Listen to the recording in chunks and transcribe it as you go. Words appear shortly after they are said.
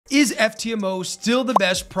Is FTMO still the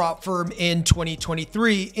best prop firm in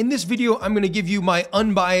 2023? In this video, I'm going to give you my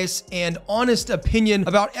unbiased and honest opinion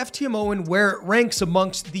about FTMO and where it ranks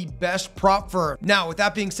amongst the best prop firm. Now, with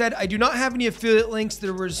that being said, I do not have any affiliate links.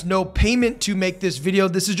 There was no payment to make this video.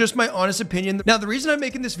 This is just my honest opinion. Now, the reason I'm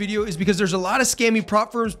making this video is because there's a lot of scammy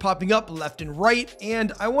prop firms popping up left and right,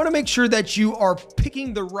 and I want to make sure that you are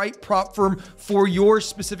picking the right prop firm for your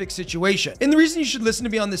specific situation. And the reason you should listen to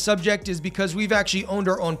me on this subject is because we've actually owned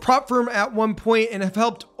our own prop firm at one point and have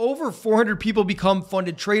helped over 400 people become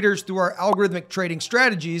funded traders through our algorithmic trading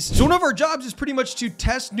strategies. So one of our jobs is pretty much to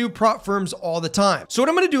test new prop firms all the time. So what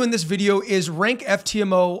I'm going to do in this video is rank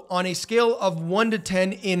FTMO on a scale of 1 to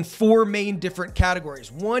 10 in 4 main different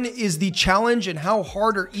categories. One is the challenge and how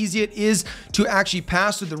hard or easy it is to actually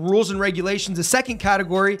pass through the rules and regulations. The second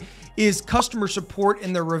category is customer support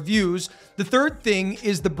and their reviews. The third thing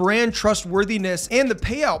is the brand trustworthiness and the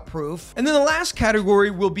payout proof. And then the last category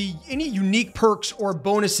will be any unique perks or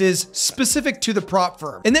bonuses specific to the prop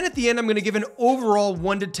firm. And then at the end, I'm going to give an overall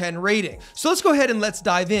 1 to 10 rating. So let's go ahead and let's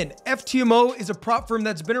dive in. FTMO is a prop firm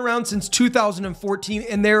that's been around since 2014,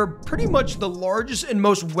 and they're pretty much the largest and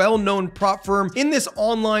most well-known prop firm in this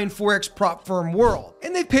online Forex prop firm world.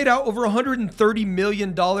 And they've paid out over $130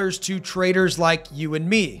 million to traders like you and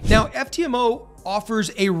me. Now, FTMO offers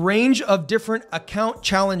a range of different account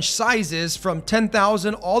challenge sizes from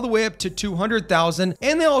 10,000 all the way up to 200,000.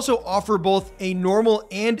 And they also offer both a normal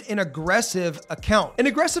and an aggressive account. An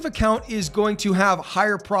aggressive account is going to have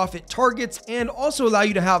higher profit targets and also allow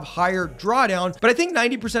you to have higher drawdown. But I think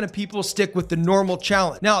 90% of people stick with the normal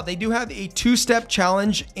challenge. Now, they do have a 2-step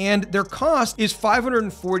challenge and their cost is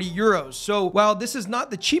 540 euros. So while this is not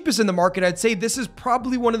the cheapest in the market, I'd say this is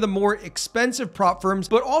probably one of the more expensive prop firms,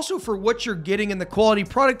 but also for what you're getting and the quality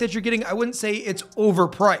product that you're getting, I wouldn't say it's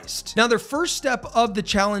overpriced. Now, the first step of the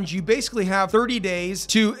challenge, you basically have 30 days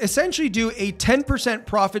to essentially do a 10%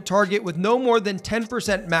 profit target with no more than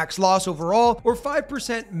 10% max loss overall or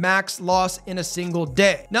 5% max loss in a single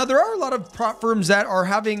day. Now, there are a lot of prop firms that are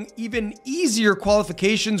having even easier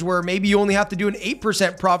qualifications where maybe you only have to do an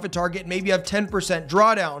 8% profit target, maybe you have 10%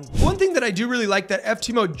 drawdown. One thing that I do really like that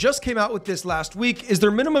FTMO just came out with this last week is their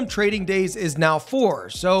minimum trading days is now 4.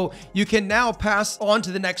 So you can now pass on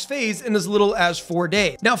to the next phase in as little as 4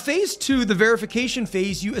 days. Now, phase 2, the verification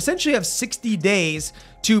phase, you essentially have 60 days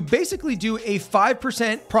to basically do a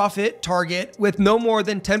 5% profit target with no more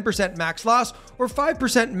than 10% max loss or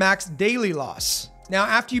 5% max daily loss. Now,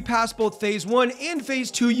 after you pass both phase 1 and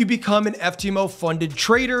phase 2, you become an FTMO funded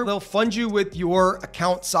trader. They'll fund you with your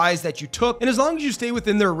account size that you took. And as long as you stay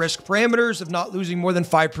within their risk parameters of not losing more than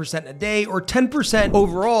 5% a day or 10%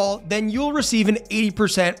 overall, then you'll receive an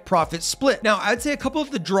 80% profit split. Now, I'd say a couple of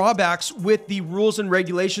the drawbacks with the rules and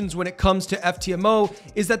regulations when it comes to FTMO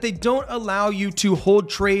is that they don't allow you to hold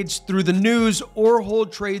trades through the news or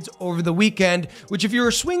hold trades over the weekend, which if you're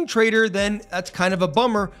a swing trader, then that's kind of a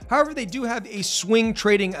bummer. However, they do have a swing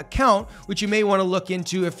trading account, which you may want to look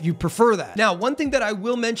into if you prefer that. Now, one thing that I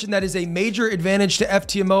will mention that is a major advantage to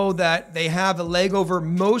FTMO that they have a leg over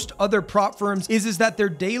most other prop firms is that their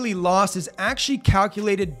daily loss is actually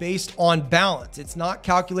calculated based on balance. It's not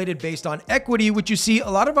calculated based on equity, which you see a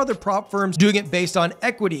lot of other prop firms doing it based on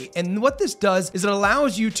equity. And what this does is it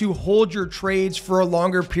allows you to hold your trades for a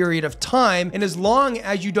longer period of time. And as long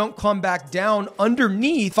as you don't come back down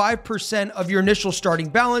underneath 5% of your initial starting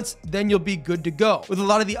balance, then you'll be good to go. With a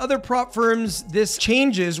lot of the other prop firms, this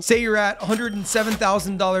changes. Say you're at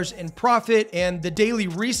 $107,000 in profit and the daily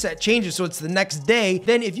reset changes, so it's the next day.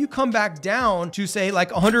 Then if you come back down to say like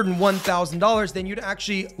 $101,000, then you'd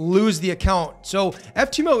actually lose the account. So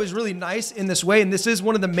FTMO is really nice in this way, and this is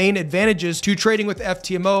one of the main advantages to trading with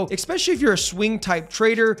FTMO, especially if you're a swing type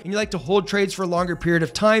trader and you like to hold trades for a longer period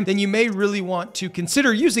of time, then you may really want to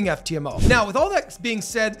consider using FTMO. Now, with all that being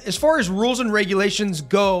said, as far as rules and regulations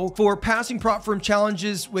go for passing prop firm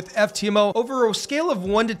challenges with FTMO, over a scale of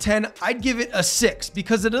 1 to 10, I'd give it a 6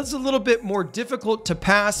 because it is a little bit more difficult to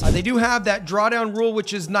pass. They do have that drawdown rule,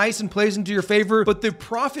 which is nice and plays into your favor, but the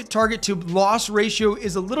profit target to loss ratio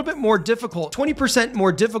is a little bit more difficult, 20%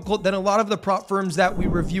 more difficult than a lot of the prop firms that we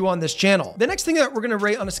review on this channel. The next thing that we're going to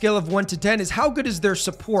rate on a scale of 1 to 10 is how good is their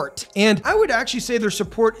support. And I would actually say their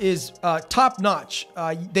support is top notch.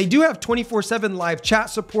 They do have 24/7 live chat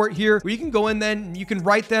support here where you can go in then and you can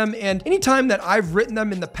write them. And anytime that that I've written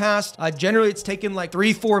them in the past. Generally, it's taken like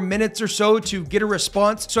 3-4 minutes or so to get a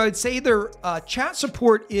response. So I'd say their chat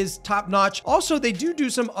support is top notch. Also, they do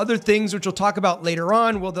some other things, which we'll talk about later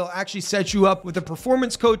on, where they'll actually set you up with a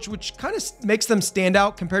performance coach, which kind of makes them stand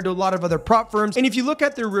out compared to a lot of other prop firms. And if you look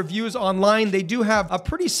at their reviews online, they do have a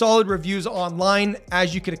pretty solid reviews online,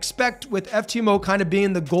 as you could expect, with FTMO kind of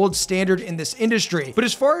being the gold standard in this industry. But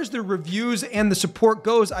as far as their reviews and the support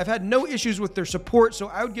goes, I've had no issues with their support, so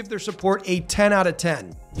I would give their support a 10 out of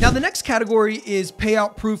 10. Now, the next category is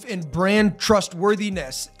payout proof and brand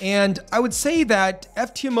trustworthiness. And I would say that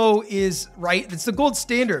FTMO is right. It's the gold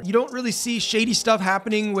standard. You don't really see shady stuff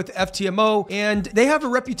happening with FTMO, and they have a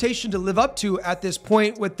reputation to live up to at this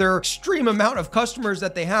point with their extreme amount of customers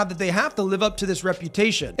that they have to live up to this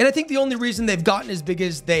reputation. And I think the only reason they've gotten as big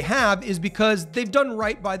as they have is because they've done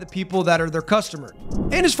right by the people that are their customers.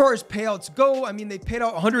 And as far as payouts go, I mean, they paid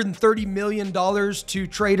out $130 million to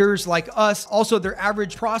traders like us. Also, their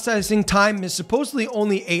average processing time is supposedly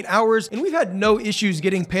only 8 hours, and we've had no issues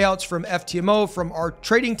getting payouts from FTMO, from our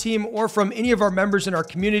trading team, or from any of our members in our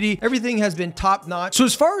community. Everything has been top notch. So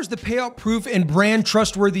as far as the payout proof and brand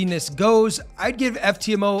trustworthiness goes, I'd give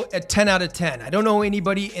FTMO a 10 out of 10. I don't know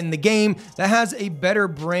anybody in the game that has a better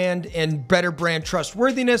brand and better brand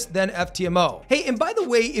trustworthiness than FTMO. Hey, and by the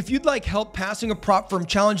way, if you'd like help passing a prop firm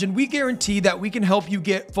challenge, and we guarantee that we can help you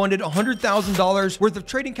get funded $100,000 worth of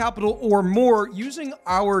trading capital or more using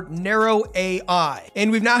our narrow AI.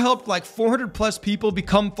 And we've now helped like 400 plus people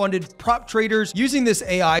become funded prop traders using this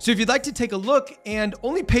AI. So if you'd like to take a look and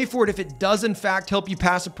only pay for it if it does in fact help you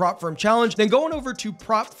pass a prop firm challenge, then go on over to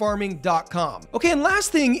propfarming.com. Okay, and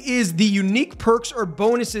last thing is the unique perks or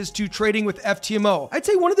bonuses to trading with FTMO. I'd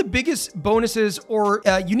say one of the biggest bonuses or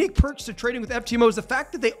unique perks to trading with FTMO is the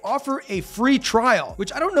fact that they offer a free trial,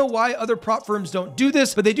 which I don't know why other prop firms don't do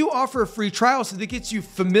this, but they do offer a free trial, so that gets you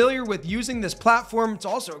familiar with using this platform. It's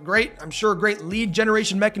also great, I'm sure, a great lead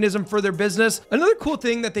generation mechanism for their business. Another cool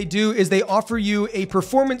thing that they do is they offer you a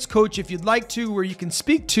performance coach if you'd like to, where you can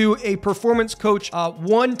speak to a performance coach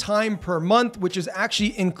one time per month, which is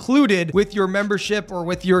actually included with your membership or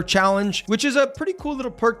with your challenge, which is a pretty cool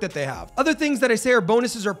little perk that they have. Other things that I say are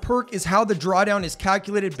bonuses or perk is how the drawdown is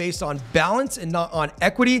calculated based on balance and not on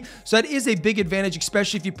equity. So that is a big advantage,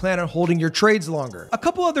 especially if you plan on holding your trades longer. A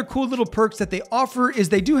couple other cool little perks that they offer is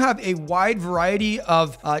they do have a wide variety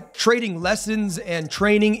of trading lessons and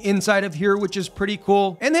training inside of here, which is pretty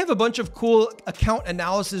cool. And they have a bunch of cool account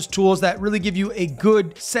analysis tools that really give you a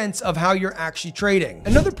good sense of how you're actually trading.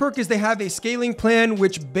 Another perk is they have a scaling plan,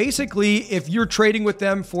 which basically, if you're trading with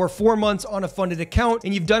them for 4 months on a funded account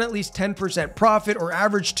and you've done at least 10% profit or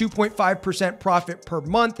average 2.5% profit per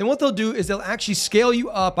month, then what they'll do is they'll actually scale you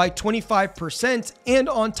up by 25%. And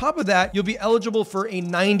on top of that, you'll be eligible for a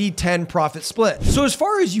 90-10 profit split. So as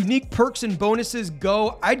far as unique perks and bonuses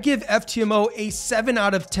go, I'd give FTMO a 7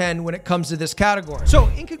 out of 10 when it comes to this category. So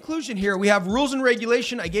in conclusion here, we have rules and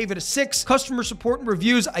regulation. I gave it a 6. Customer support and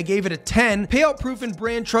reviews, I gave it a 10. Payout proof and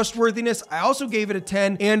brand trustworthiness, I also gave it a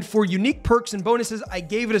 10. And for unique perks and bonuses, I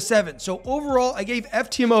gave it a 7. So overall, I gave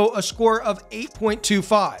FTMO a score of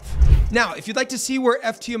 8.25. Now, if you'd like to see where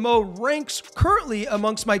FTMO ranks currently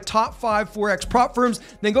amongst my top 5 Forex prop firms,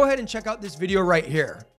 then go ahead and check out this video right here.